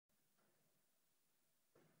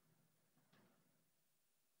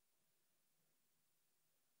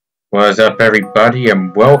What's up, everybody,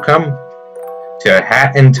 and welcome to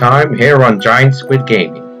Hat in Time here on Giant Squid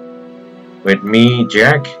Gaming with me,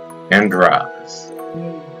 Jack, and Roz.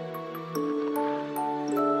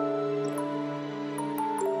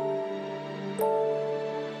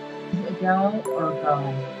 Girl or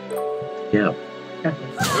guy? Yeah.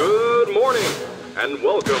 Good morning, and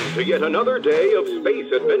welcome to yet another day of space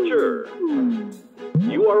adventure.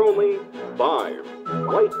 You are only 5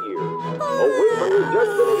 light years away from your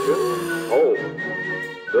destination, home.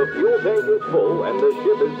 The fuel tank is full and the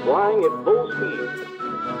ship is flying at full speed.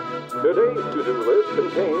 Today's to-do list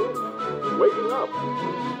contains waking up,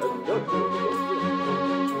 adjusting the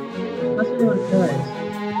That's what it does.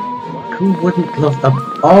 Who wouldn't love that?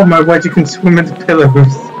 Oh my word, you can swim in the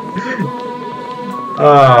pillows!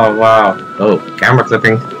 Oh wow. Oh, camera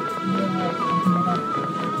clipping.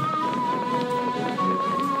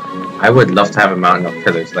 I would love to have a mountain of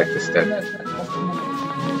pillars like this then.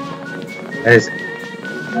 That is...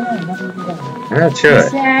 I'm not sure.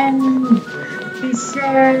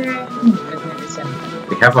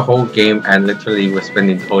 We have a whole game and literally we're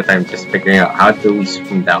spending the whole time just figuring out how do we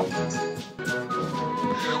swim down.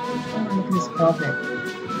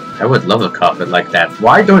 I would love a carpet like that.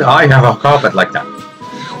 Why don't I have a carpet like that?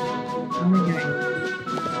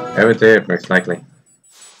 Over there, most likely.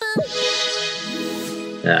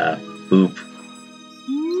 Boop.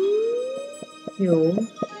 Fuel.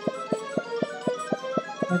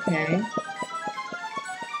 Okay.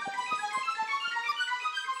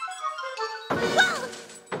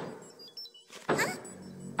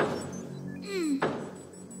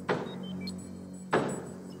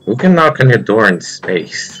 Who can knock on your door in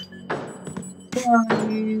space? Where are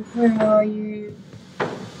you? Where are you?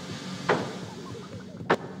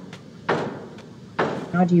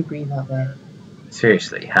 How do you breathe out there?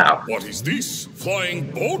 Seriously, how? What is this?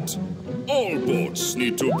 Flying boat? All boats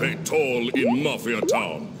need to pay toll in Mafia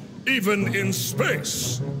Town, even in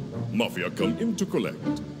space. Mafia come in to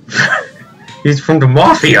collect. He's from the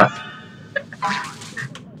Mafia!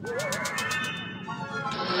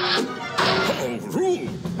 Oh, rude!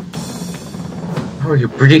 Oh, you're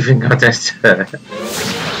breathing out there, sir.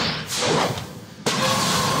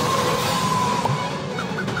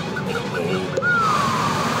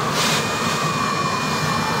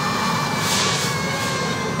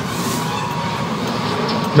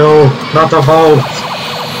 No, not the vault!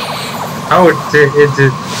 How is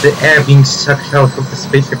the air being sucked out of the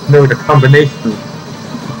spaceship? No, the combination.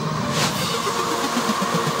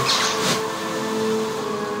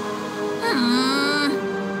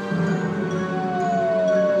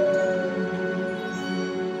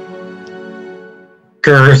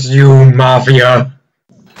 Curse you, Mafia!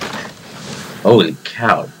 Holy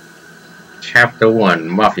cow. Chapter 1,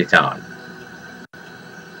 Mafia Town.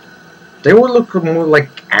 They will look more like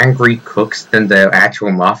angry cooks than the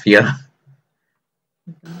actual Mafia.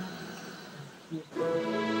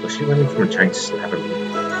 Was she running from a giant slab of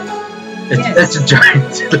meat? It's a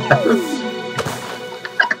giant slab.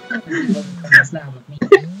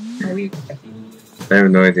 I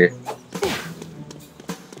have no idea.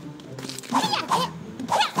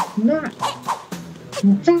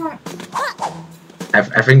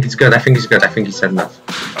 I think it's good, I think it's good, I think he said enough.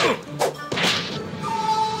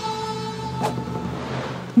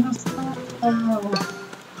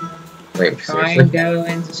 Wait, try and go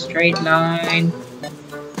into a straight line.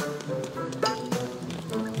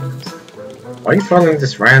 Why are you following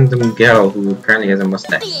this random girl who apparently has a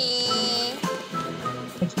mustache? I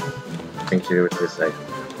think she did what this side.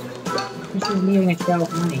 This is leaving a trail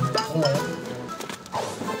of money.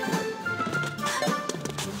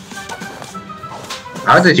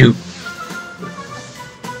 How did you?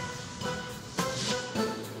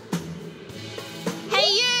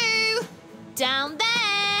 Hey you! Down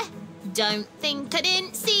there! Don't think I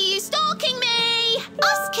didn't see you stalking me!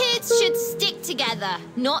 Us kids should stick together,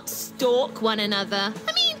 not stalk one another.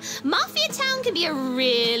 I mean, Mafia Town can be a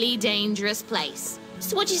really dangerous place.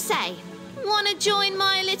 So what'd you say? Wanna join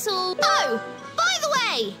my little... Oh, by the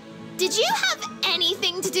way, did you have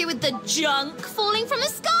anything to do with the junk falling from the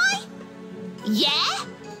sky? Yeah?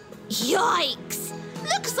 Yikes!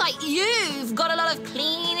 Looks like you've got a lot of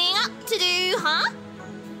cleaning up to do, huh?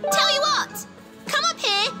 Tell you what, come up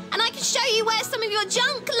here and I can show you where some of your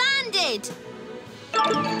junk landed.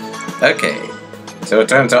 Okay, so it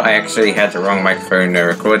turns out I actually had the wrong microphone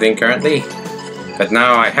recording currently, but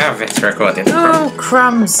now I have it recorded. Oh,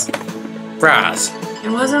 crumbs. Raz. It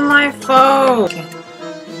wasn't my fault. Okay.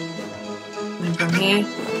 And from here.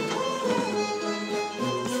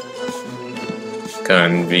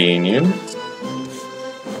 Convenient.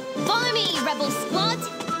 Follow me, Rebel Squad.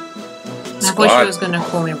 thought she was gonna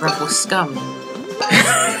call me rebel scum.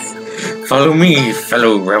 Follow me,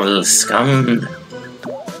 fellow rebel scum.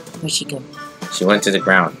 Where'd she go? She went to the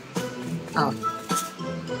ground. Oh.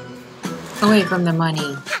 Away from the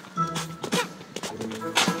money.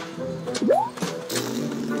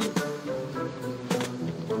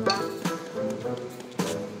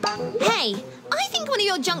 Hey, I think one of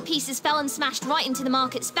your junk pieces fell and smashed right into the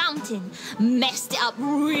market's fountain. Messed it up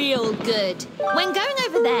real good. When going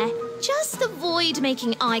over there, just avoid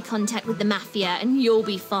making eye contact with the Mafia and you'll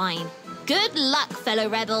be fine. Good luck, fellow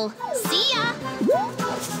rebel. See ya!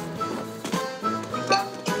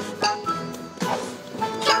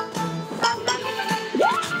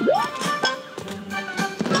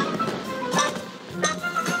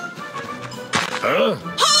 Huh?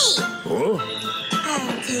 Hey! Oh?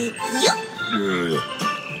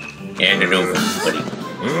 Hand it over, buddy.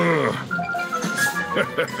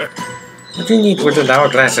 What do you need with an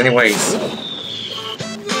hourglass anyways?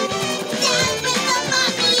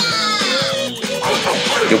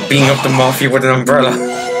 You're beating up the Mafia with an umbrella.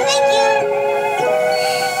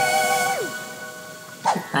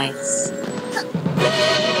 Nice.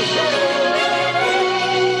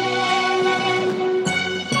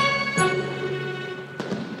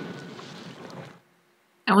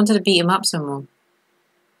 I wanted to beat him up some more.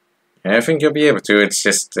 I think you'll be able to, it's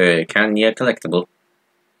just can't be a collectible.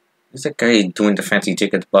 There's that guy doing the fancy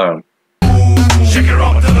jig at the bottom. Shake it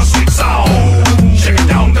up to the sweet sound. Shake it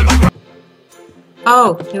down to the ground.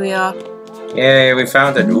 Oh, here we are. Yeah, we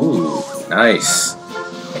found it. Ooh, nice.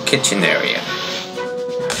 A kitchen area.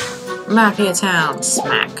 Mafia Town.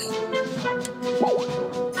 Smack.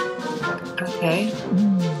 Okay.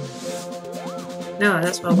 No,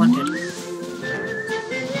 that's what I wanted.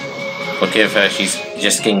 Forgive her, she's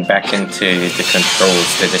just getting back into the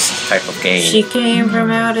controls to this type of game. She came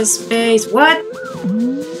from outer space. What?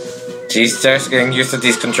 She's just getting used to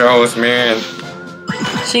these controls, man.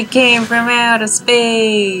 She came from outer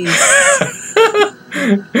space.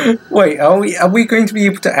 Wait, are we going to be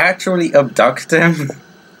able to actually abduct them?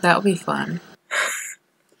 That would be fun.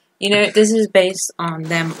 You know, this is based on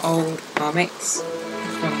them old comics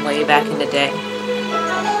from way back in the day.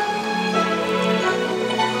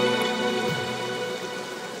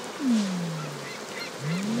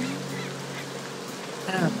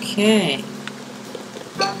 Okay.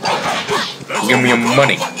 Give me your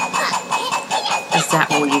money. Is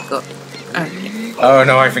that all you got? Okay. Oh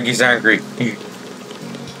no, I think he's angry.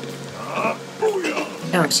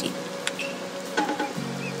 Oh, shit.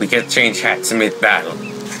 We can change hats mid-battle.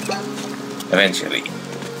 Eventually.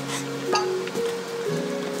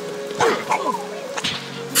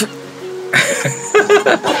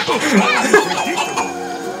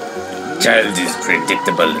 Child is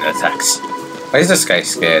predictable in attacks. Why is this guy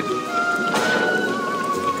scared?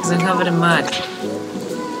 Because I'm covered in mud.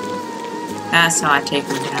 That's how I take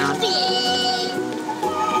him down.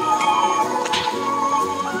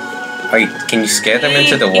 Wait, can you scare them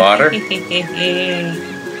into the water? Get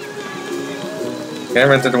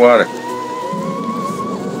them into the water.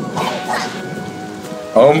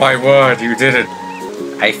 Oh my word, you did it!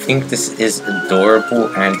 I think this is adorable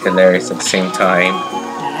and hilarious at the same time.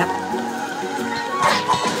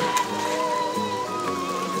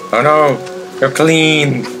 Oh no! You're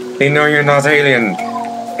clean! They know you're not alien!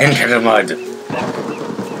 Enter the mud!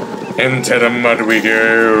 Into the mud we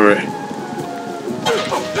go!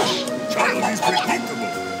 Child is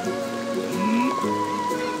predictable.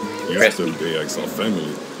 Yesterday I saw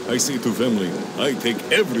family. I say to family, I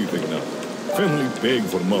take everything now. Family beg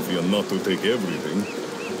for Mafia not to take everything.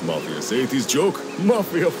 Mafia say it is joke,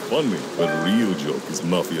 Mafia funny. But real joke is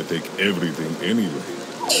Mafia take everything anyway.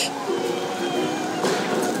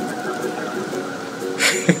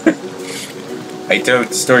 I told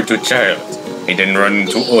the story to a child. I didn't run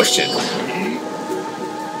into ocean.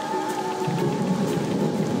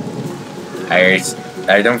 I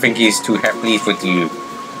don't think he's too happy with you.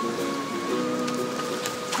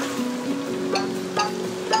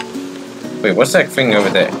 Wait, what's that thing over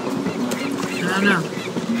there? I don't know.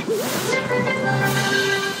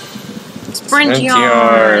 Sprint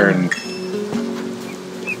yarn!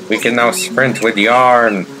 We can now sprint with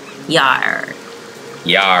yarn. Yarn.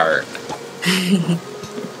 Yarn.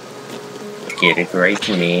 Get it right,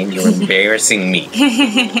 man. You're embarrassing me.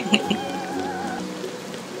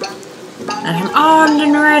 I'm armed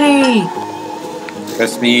and ready!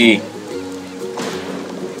 Trust me.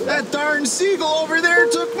 That darn seagull over there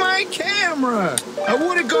took my camera. I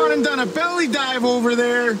would have gone and done a belly dive over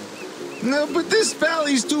there. No, but this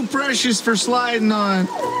valley's too precious for sliding on.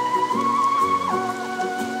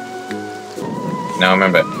 Now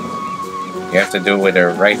remember, you have to do it with the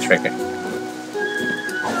right trigger.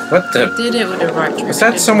 What the? Did it with the right trick. Was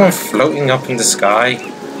that someone floating up in the sky?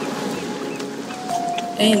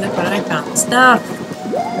 Hey, look what I found. Stuff!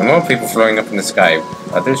 And more people floating up in the sky.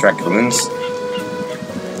 Are those raccoons?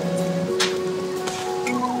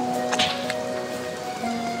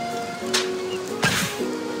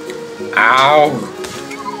 Ow!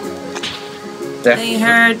 They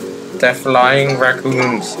hurt. They're flying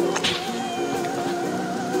raccoons.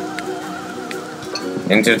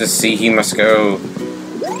 Into the sea he must go.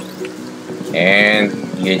 And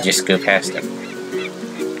you just go past them.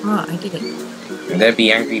 Oh, I did it. And there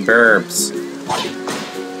be angry burbs.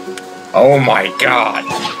 Oh my god!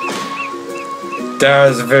 That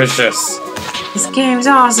was vicious. This game's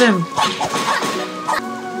awesome.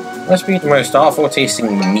 Must be the most awful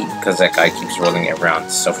tasting meat because that guy keeps rolling it around.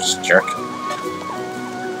 Selfish jerk.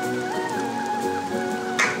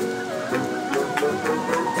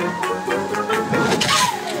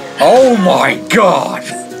 Oh my god!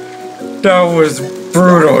 That was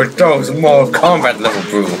brutal. That was Mortal Kombat level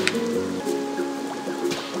brutal.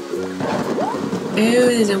 Oh,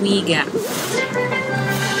 there's a wee gap.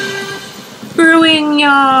 Brewing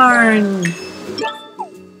yarn!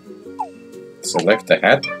 Select the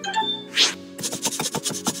hat.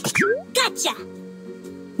 Gotcha!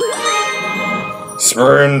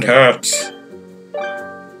 Spurned hat.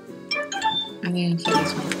 I'm gonna keep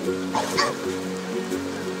this one.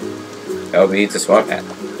 That'll be the swap hat.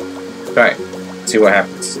 Try it. See what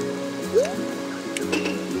happens.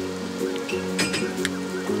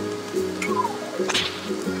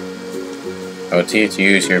 OT to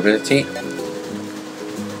use your ability.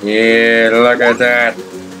 Yeah, look at that.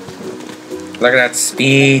 Look at that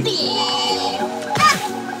speed.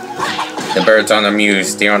 The birds aren't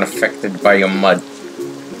amused. They aren't affected by your mud.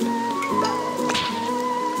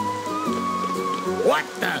 What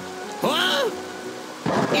the? Huh?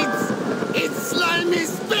 It's slimy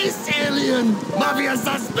space alien. Mafia's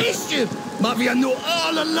a spaceship. Mafia knew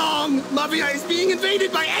all along. Mafia is being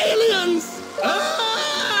invaded by aliens. Ah!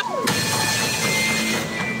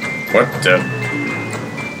 What the?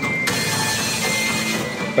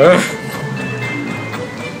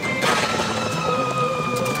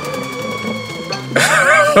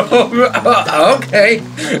 Okay.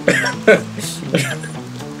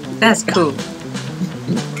 That's cool.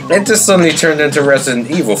 It just suddenly turned into Resident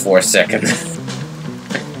Evil for a second.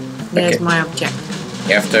 There's Okay. my object.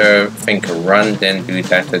 You have to think run, then do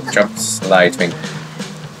that the jump slide thing.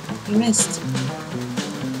 You missed.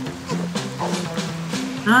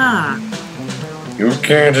 Ah. You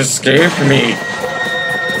can't escape me.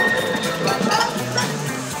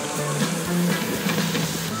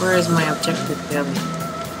 Where is my objective building?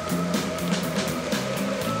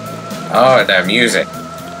 Oh, that music.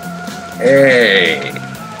 Hey.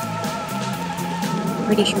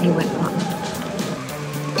 Pretty sure he went wrong.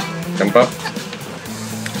 Jump up.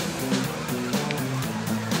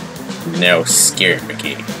 Now scare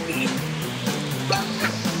me.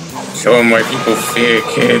 Show 'em why people fear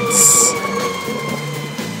kids.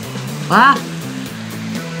 Ah!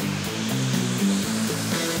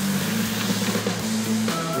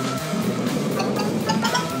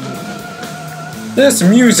 This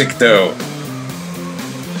music though.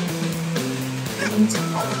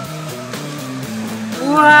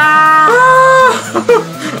 Wow!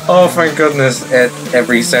 Oh, thank goodness, at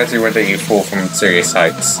every Saturday when they fall from serious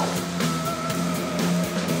heights.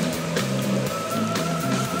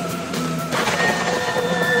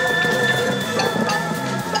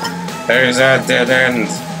 There's a dead end.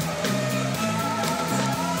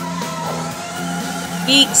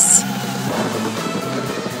 Geeks!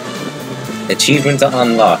 Achievement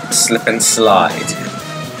unlocked. Slip and slide.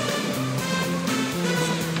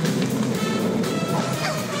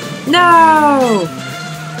 No!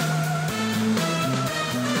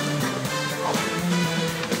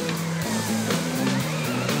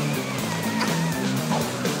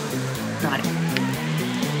 Got it.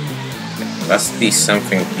 Must be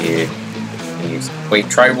something here. Wait,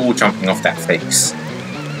 try wall jumping off that face.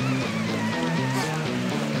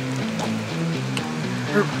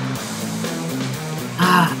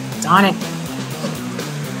 Ah, darn it.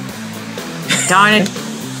 Darn it.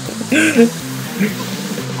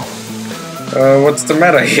 What's the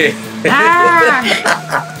matter here? Ah!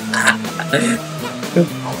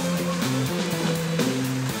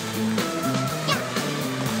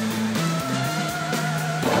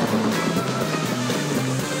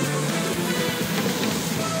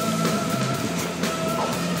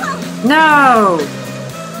 No!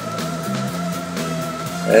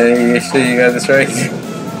 Hey, you sure you got this right?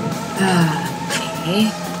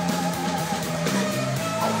 Okay.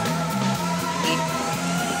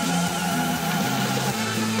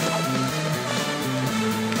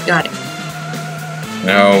 got it.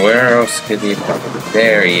 No, where else could he?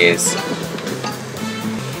 There he is.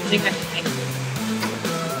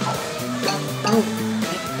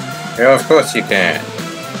 Oh. Yeah, of course you can.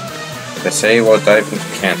 Disable while diving to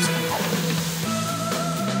cancel.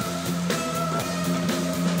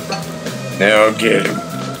 Now get him.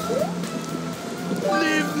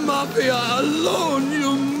 Leave Mafia alone,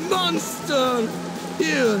 you monster!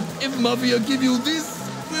 Here, if Mafia give you this,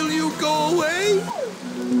 will you go away?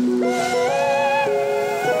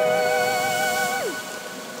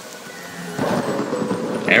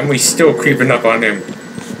 And we still creeping up on him.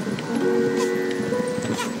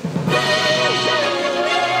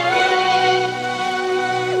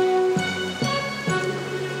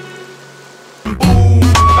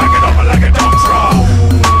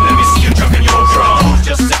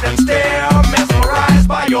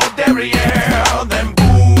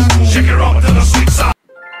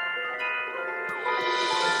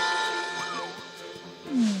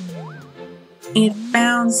 It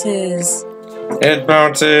bounces. It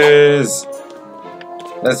bounces!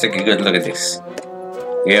 Let's take a good look at this.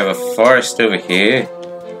 We have a forest over here.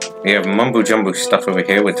 We have mumbo jumbo stuff over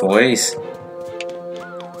here with toys.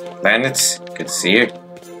 Planets. Good to see you.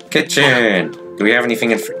 Kitchen! Do we have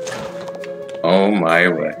anything in Oh my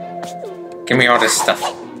word. Give me all this stuff.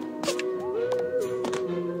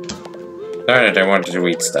 Darn it, I wanted to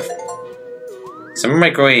eat stuff. Some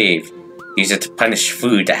microwave. Use it to punish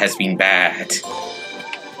food that has been bad.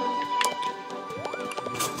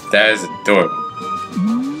 That is adorable.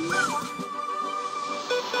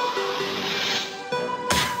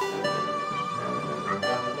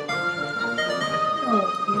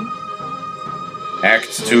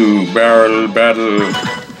 Act 2, barrel battle.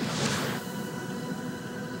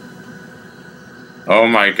 Oh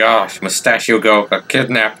my gosh, Mustachio Girl got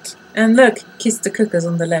kidnapped. And look, Kiss the Cookers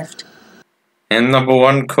on the left. And number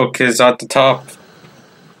 1 cook is at the top.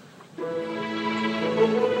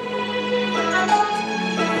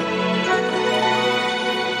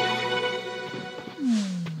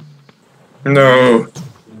 No.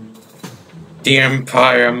 The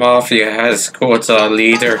Empire Mafia has caught our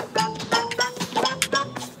leader.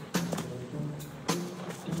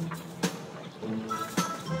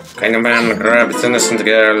 Kind of man grabs innocent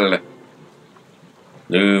girl.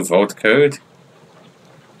 Blue vote code.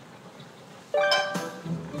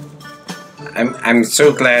 I'm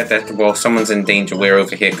so glad that while someone's in danger, we're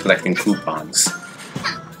over here collecting coupons.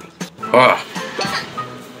 Oh.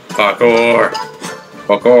 Parkour!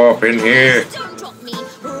 Parkour up in here! Don't drop me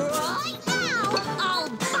right now!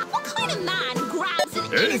 Oh, what kind of man grabs an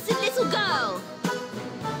innocent little girl?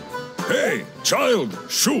 Hey, child,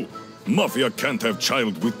 shoo! Mafia can't have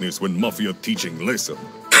child witness when Mafia teaching lesson.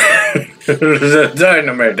 The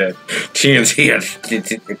dynamite!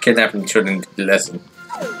 TNT kidnapping children lesson.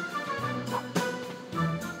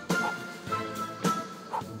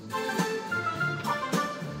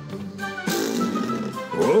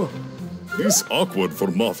 Oh, it's awkward for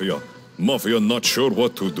Mafia. Mafia not sure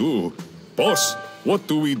what to do. Boss, what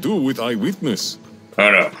do we do with eyewitness? Oh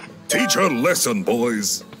no. Teach her lesson,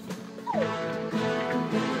 boys.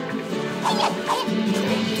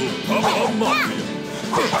 Papa Mafia.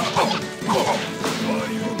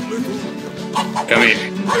 Come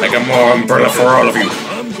here. I got more umbrella for all of you.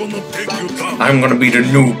 I'm gonna take you down. I'm gonna be the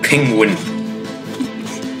new penguin.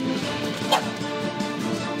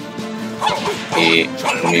 Hey,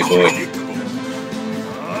 come here, boy.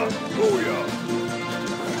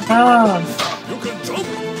 Ah, You can jump.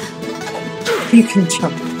 you can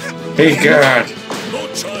jump. Hey, God. No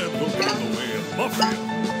child will get in the way of Mafia.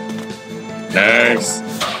 Nice.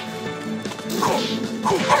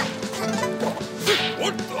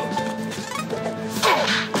 What the?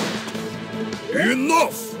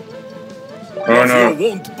 Enough! Oh Mafia no.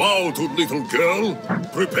 won't bow to little girl.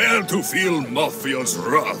 Prepare to feel Mafia's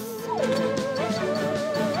wrath.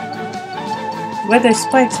 Where the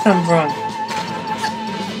spikes come from?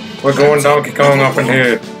 We're going Donkey Kong up in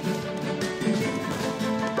here.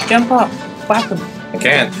 Jump up, whack him. I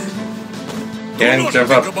can't. Do Can't not jump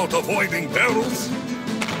think up. about avoiding barrels.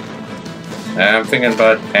 I'm thinking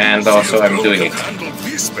about, and also I'm doing it. Handle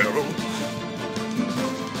this barrel.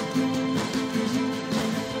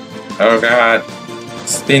 Oh God.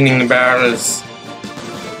 Spinning barrels.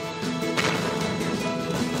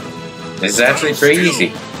 This is actually pretty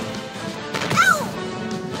easy.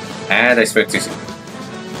 And I spoke too soon.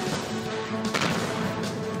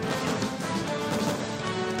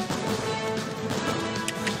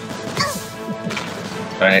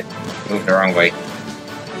 Darn it. Moved the wrong way.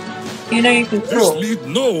 You know you can This throw. lead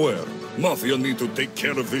nowhere. Mafia need to take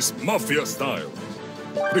care of this Mafia style.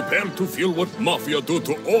 Prepare to feel what Mafia do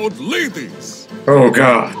to old ladies. Oh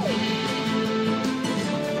God.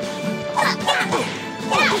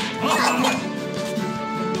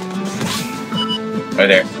 Right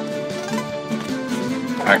there.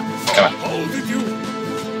 Alright, come on. How did you?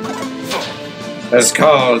 That's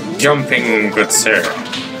called jumping, good sir.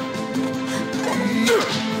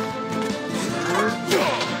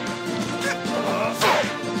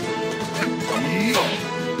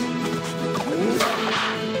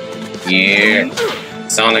 Yeah.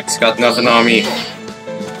 Sonic's got nothing on me.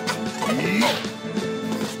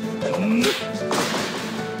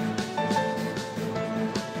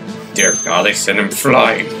 Dear God, I sent him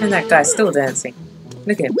flying. And that guy's still dancing.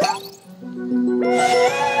 Look at him.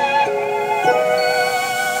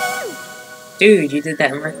 Dude, you did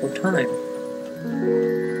that in record time.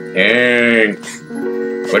 And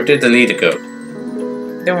where did the leader go?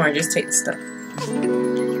 Don't worry, just take the stuff.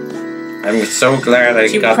 I'm so glad I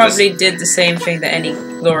She got probably did the same thing that any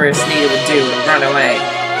glorious leader would do and run away.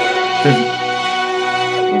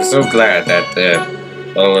 I'm so glad that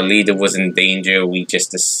while the leader was in danger, we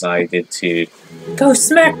just decided to go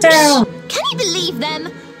smackdown! Can you believe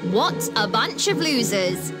them? What a bunch of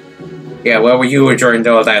losers. Yeah, where were you during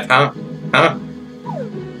all that, huh? Huh?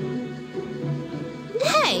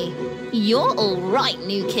 Hey, you're alright,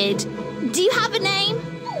 new kid. Do you have a name?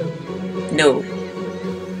 No.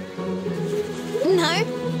 No?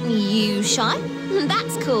 You shy?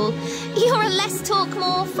 That's cool. You're a less talk,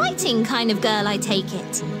 more fighting kind of girl, I take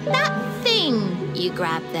it. That thing you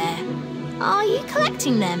grabbed there. Are you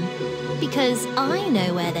collecting them? Because I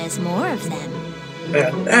know where there's more of them.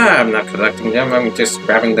 I'm not collecting them, I'm just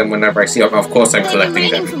grabbing them whenever I see them. Of course I'm They've been collecting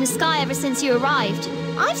raining them. from the sky ever since you arrived.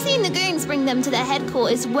 I've seen the goons bring them to their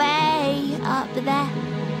headquarters way up there.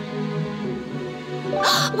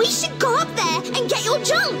 We should go up there and get your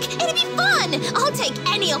junk! It'll be fun! I'll take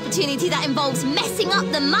any opportunity that involves messing up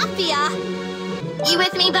the Mafia! You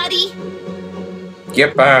with me, buddy?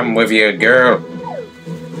 Yep, I'm with you, girl.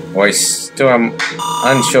 Well, I still am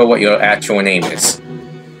unsure what your actual name is.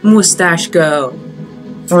 Mustache girl.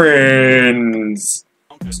 Friends!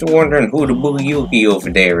 Still wondering who the boogie over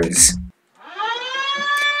there is.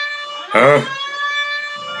 Huh?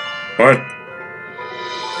 What?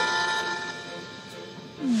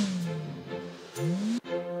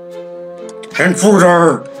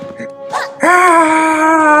 Intruder!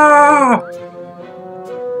 Ah!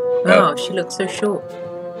 Oh, she looks so short.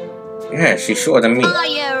 Yeah, she's shorter than me. Are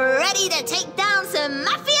you ready to take down some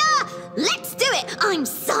Mafia? Let's do it! I'm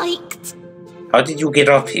psyched! How did you get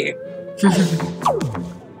up here?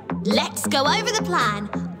 Let's go over the plan.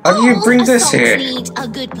 How do you bring this assaults here? Need a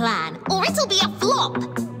good plan, or it'll be a flop.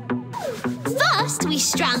 First, we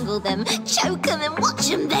strangle them, choke them, and watch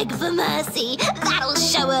them beg for mercy. That'll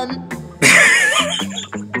show them.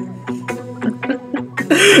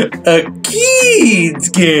 A kids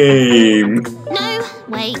game! No,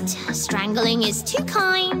 wait. Strangling is too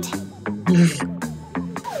kind.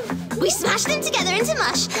 We smash them together into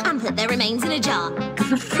mush and put their remains in a jar.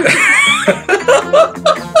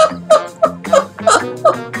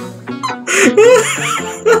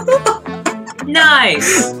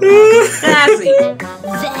 Nice! Sassy!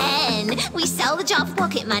 Then we sell the jar for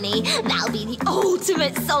pocket money. That'll be the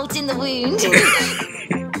ultimate salt in the wound.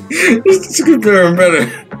 It's getting better and better.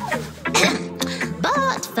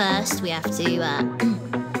 But first we have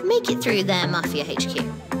to make it through their Mafia HQ.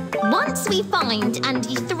 Once we find and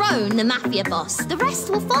dethrone the Mafia boss, the rest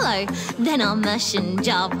will follow. Then our mush and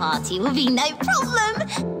jar party will be no problem.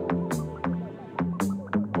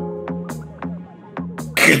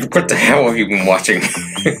 What the hell have you been watching?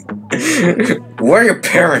 Where are your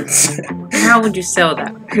parents? How would you sell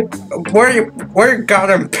that? Where are your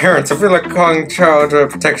goddamn parents? I feel like calling child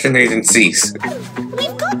protection agencies.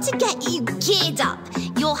 We've got to get you geared up.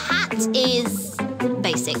 Your hat is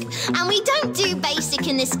basic, and we don't do basic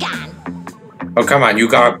in this scan. Oh, come on, you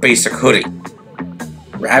got a basic hoodie.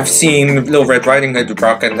 I've seen Little Red Riding Hood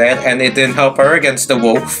rocking that, and it didn't help her against the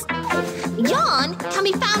wolf. Yarn can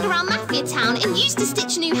be found around Mafia Town and used to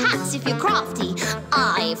stitch new hats if you're crafty.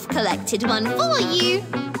 I've collected one for you.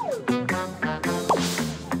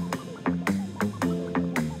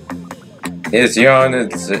 This yarn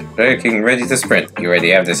is working ready to sprint. You already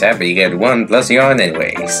have this hat, but you get 1 plus yarn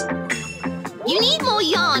anyways. You need more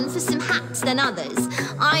yarn for some hats than others.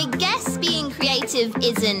 I guess being creative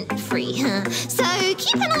isn't free. So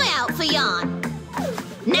keep an eye out for yarn.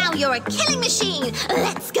 Now you're a killing machine.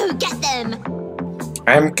 Let's go get them.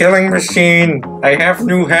 I'm killing machine. I have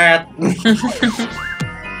new hat.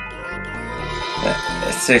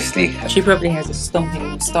 Seriously. She probably has a stomping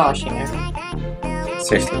moustache, you know.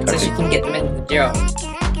 Seriously, so she can get them in the job.